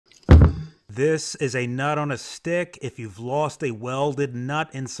This is a nut on a stick. If you've lost a welded nut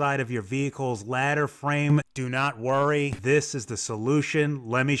inside of your vehicle's ladder frame, do not worry. This is the solution.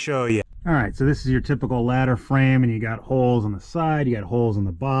 Let me show you. All right, so this is your typical ladder frame, and you got holes on the side, you got holes on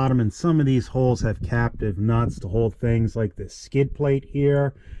the bottom, and some of these holes have captive nuts to hold things like this skid plate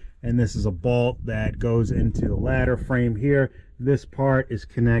here, and this is a bolt that goes into the ladder frame here. This part is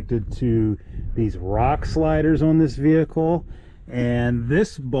connected to these rock sliders on this vehicle, and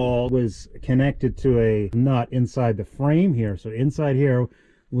this bolt was connected to a nut inside the frame here. So inside here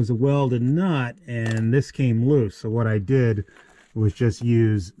was a welded nut, and this came loose. So what I did was just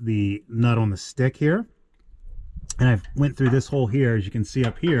use the nut on the stick here, and I went through this hole here. As you can see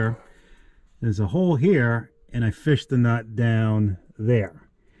up here, there's a hole here, and I fished the nut down there,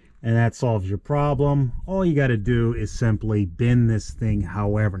 and that solves your problem. All you got to do is simply bend this thing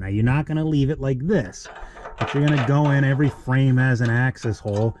however. Now, you're not going to leave it like this, but you're going to go in. Every frame has an access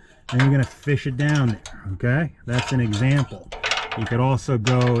hole, and you're going to fish it down there. Okay, that's an example. You could also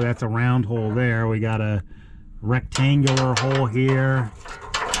go, that's a round hole there. We got a rectangular hole here,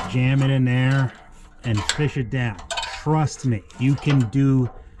 jam it in there and fish it down. Trust me, you can do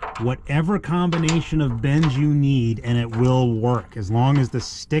whatever combination of bends you need and it will work. As long as the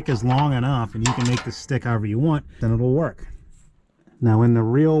stick is long enough and you can make the stick however you want, then it'll work. Now in the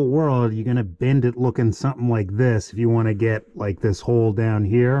real world, you're going to bend it looking something like this if you want to get like this hole down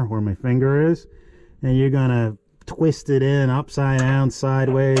here where my finger is, and you're going to twist it in upside down,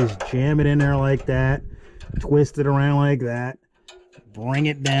 sideways, jam it in there like that, twist it around like that, bring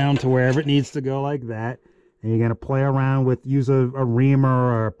it down to wherever it needs to go like that, and you're going to play around with, use a reamer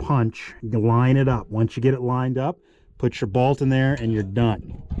or a punch, line it up. Once you get it lined up, put your bolt in there and you're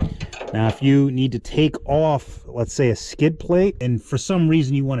done. Now if you need to take off, let's say, a skid plate, and for some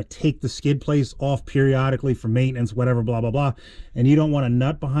reason you want to take the skid plates off periodically for maintenance, whatever, blah blah blah, and you don't want a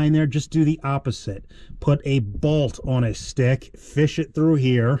nut behind there, just do the opposite. Put a bolt on a stick, fish it through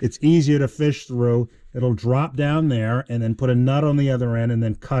here. It's easier to fish through. It'll drop down there, and then put a nut on the other end and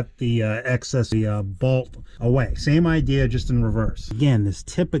then cut the excess bolt away. Same idea, just in reverse. Again, there's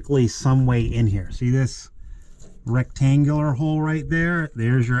typically some way in here. See this rectangular hole right there?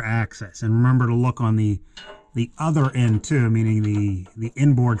 There's your access. And remember to look on the other end too, meaning the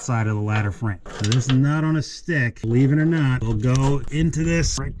inboard side of the ladder frame. So this nut on a stick, believe it or not, will go into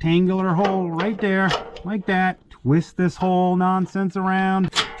this rectangular hole right there, like that. Twist this whole nonsense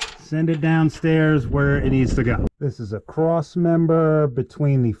around, send it downstairs where it needs to go. This is a cross member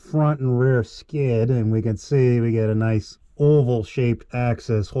between the front and rear skid, and we can see we get a nice oval shaped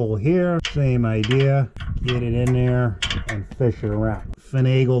access hole here. Same idea, get it in there and fish it around.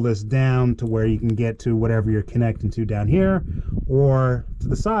 Finagle this down to where you can get to whatever you're connecting to down here, or to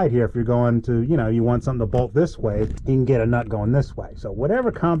the side here if you're going to, you know, you want something to bolt this way, you can get a nut going this way. So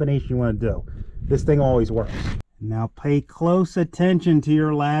whatever combination you want to do, this thing always works. Now pay close attention to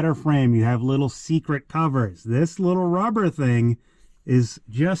your ladder frame. You have little secret covers. This little rubber thing is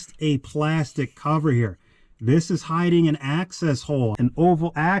just a plastic cover here. This is hiding an access hole, an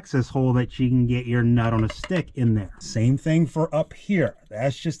oval access hole that you can get your nut on a stick in there. Same thing for up here.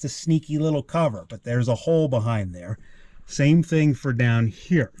 That's just a sneaky little cover, but there's a hole behind there. Same thing for down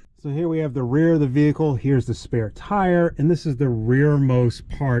here. So here we have the rear of the vehicle. Here's the spare tire, and this is the rearmost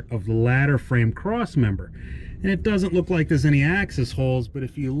part of the ladder frame cross member. And it doesn't look like there's any access holes, but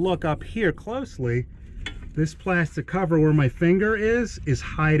if you look up here closely, this plastic cover where my finger is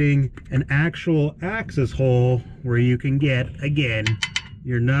hiding an actual access hole where you can get, again,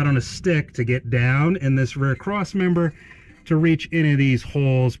 your nut on a stick to get down in this rear cross member to reach any of these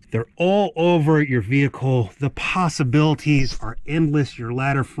holes. They're all over your vehicle. The possibilities are endless. Your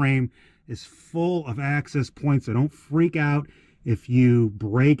ladder frame is full of access points, so don't freak out if you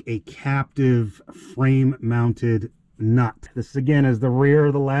break a captive frame mounted nut. This again is the rear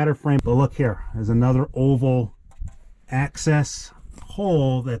of the ladder frame, but look here, there's another oval access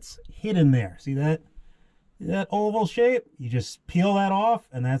hole that's hidden there. See that? That oval shape? You just peel that off,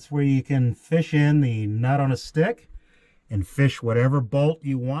 and that's where you can fish in the nut on a stick and fish whatever bolt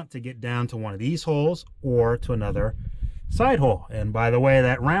you want to get down to one of these holes or to another side hole. And by the way,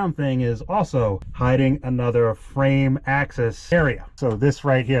 that round thing is also hiding another frame access area. So this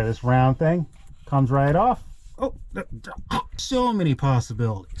right here, this round thing comes right off. Oh, so many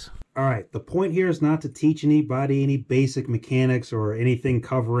possibilities. All right, the point here is not to teach anybody any basic mechanics or anything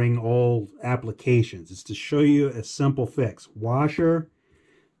covering all applications. It's to show you a simple fix. Washer,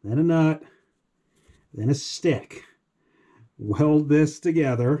 then a nut, then a stick. Weld this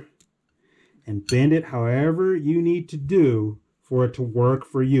together and bend it however you need to do for it to work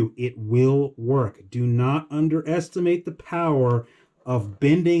for you. It will work. Do not underestimate the power of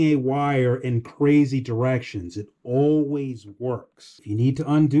bending a wire in crazy directions. It always works. If you need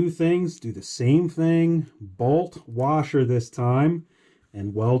to undo things, do the same thing, bolt washer this time,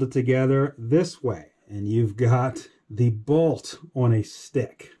 and weld it together this way. And you've got the bolt on a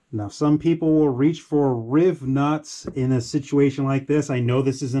stick. Now, some people will reach for riv nuts in a situation like this. I know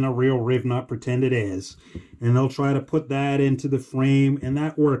this isn't a real riv nut, pretend it is. And they'll try to put that into the frame, and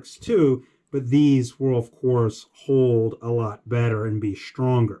that works too. But these will, of course, hold a lot better and be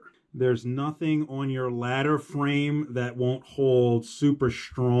stronger. There's nothing on your ladder frame that won't hold super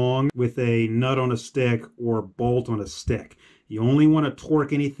strong with a nut on a stick or bolt on a stick. You only want to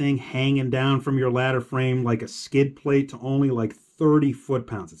torque anything hanging down from your ladder frame like a skid plate to only like 30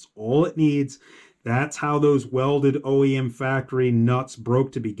 foot-pounds. It's all it needs. That's how those welded OEM factory nuts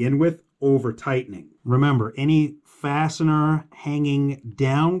broke to begin with, over tightening. Remember, any fastener hanging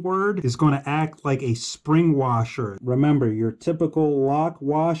downward is going to act like a spring washer. Remember, your typical lock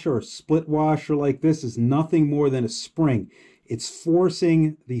washer or split washer like this is nothing more than a spring. It's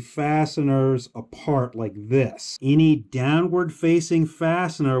forcing the fasteners apart like this. Any downward facing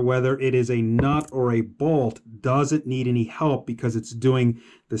fastener, whether it is a nut or a bolt, doesn't need any help because it's doing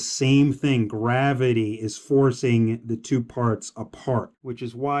the same thing. Gravity is forcing the two parts apart, which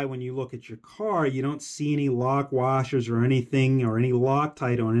is why when you look at your car, you don't see any lock washers or anything, or any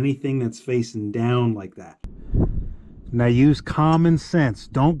Loctite on anything that's facing down like that. Now use common sense.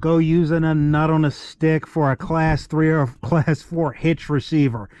 Don't go using a nut on a stick for a class 3 or class 4 hitch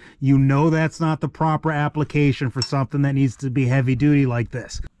receiver. You know that's not the proper application for something that needs to be heavy duty like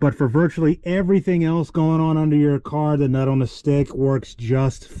this. But for virtually everything else going on under your car, the nut on a stick works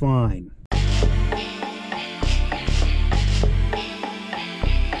just fine.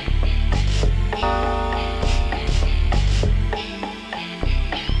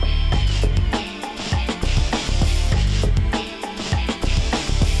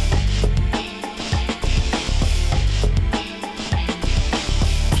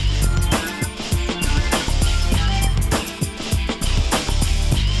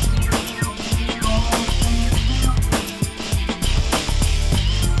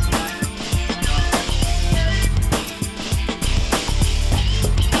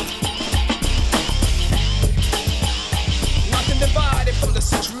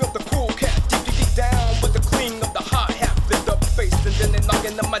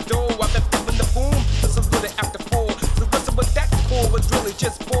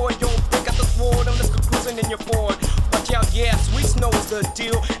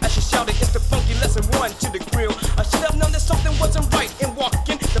 As she shouted, it's the funky lesson 1 to the grill. I should have known that something wasn't right in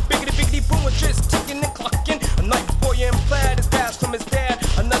walking. The biggity boom was just ticking and clocking. A night boy in plaid is passed from his dad.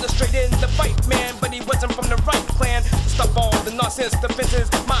 Another straight in the fight man, but he wasn't from the right clan. To stop all the nonsense, defense is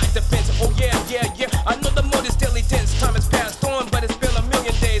my defense. Oh yeah. I know the motive's daily dense. Time has passed on, but it's been a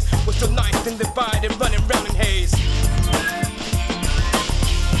million days. We're still nice and divided.